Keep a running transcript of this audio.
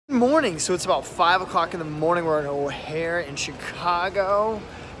Morning, so it's about 5 o'clock in the morning. We're in O'Hare in Chicago,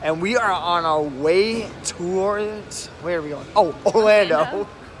 and we are on our way towards, where are we going? Oh, Orlando.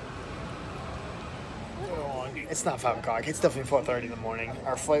 It's not 5 o'clock, it's definitely 4:30 in the morning.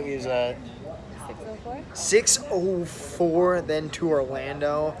 Our flight is at 6:04, then to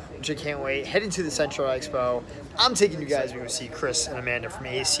Orlando, which I can't wait. Heading to the Central Expo. I'm taking you guys to go see Chris and Amanda from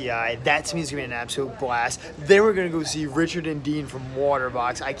ACI. That to me is going to be an absolute blast. Then we're going to go see Richard and Dean from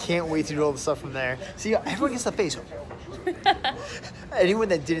Waterbox. I can't wait to do all the stuff from there. See, everyone gets the face. Anyone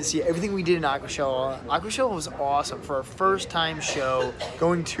that didn't see everything we did in Aqua Show was awesome. For our first time show,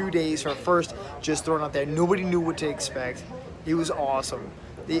 going 2 days for our first, just throwing out there. Nobody knew what to expect. It was awesome.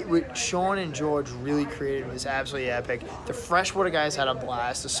 What Sean and George really created was absolutely epic. The freshwater guys had a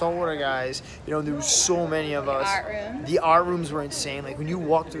blast. The saltwater guys, you know, there was so many of us. The art rooms were insane. Like when you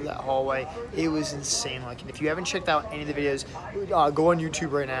walk through that hallway, it was insane. Like, and if you haven't checked out any of the videos, go on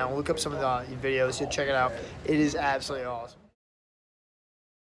YouTube right now, look up some of the videos, you'll check it out. It is absolutely awesome.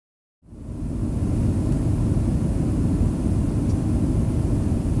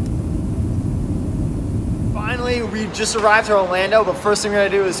 Finally, we just arrived to Orlando, but first thing we're gonna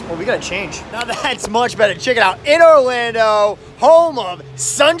do is, well, we gotta change. Now that's much better. Check it out. In Orlando, home of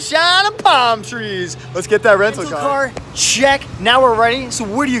sunshine and palm trees. Let's get that rental car. Check. Now we're ready. So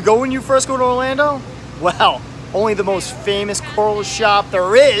where do you go when you first go to Orlando? Well, only the most famous coral shop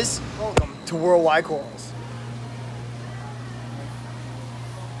there is. Welcome to Worldwide Corals.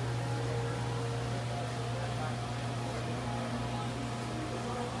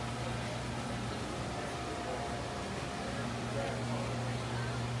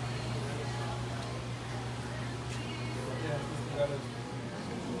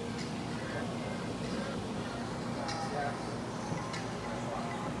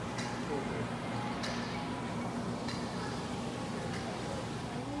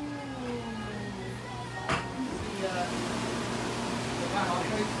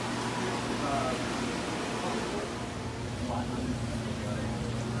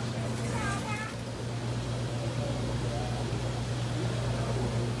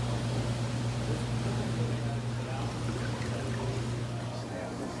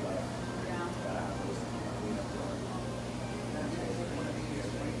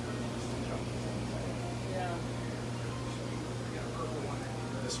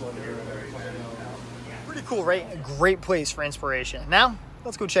 Pretty cool, right? A great place for inspiration. Now,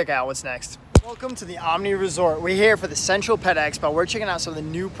 let's go check out what's next. Welcome to the Omni Resort. We're here for the Central Pet Expo. We're checking out some of the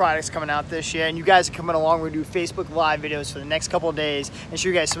new products coming out this year, and you guys are coming along. We're gonna do Facebook Live videos for the next couple of days and show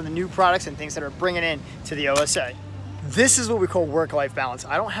you guys some of the new products and things that are bringing in to the OSA. This is what we call work-life balance.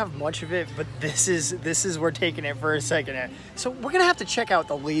 I don't have much of it, but this is we're taking it for a second here. So we're gonna have to check out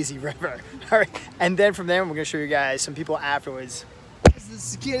the lazy river, all right? And then from there, we're gonna show you guys some people afterwards.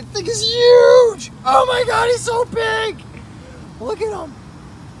 This kid thing is huge! Oh my God, he's so big! Look at him.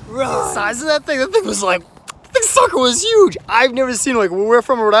 The size of that thing was like, the sucker was huge. I've never seen him, like when we're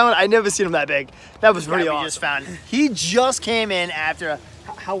from Rhode Island, I never seen him that big. That was pretty awesome. Just found. He just came in after,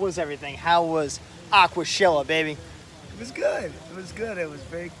 how was everything? How was Aquashella, baby? It was good. It was good. It was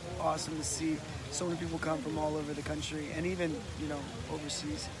very awesome to see so many people come from all over the country and even, you know,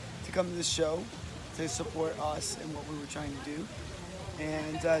 overseas to come to this show to support us and what we were trying to do.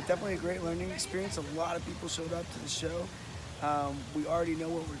 And definitely a great learning experience. A lot of people showed up to the show. We already know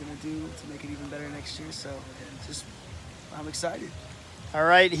what we're going to do to make it even better next year. So I'm excited. All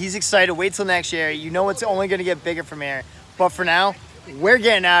right, he's excited. Wait till next year. You know it's only going to get bigger from here. But for now, we're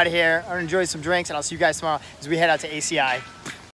getting out of here. I'm going to enjoy some drinks, and I'll see you guys tomorrow as we head out to ACI.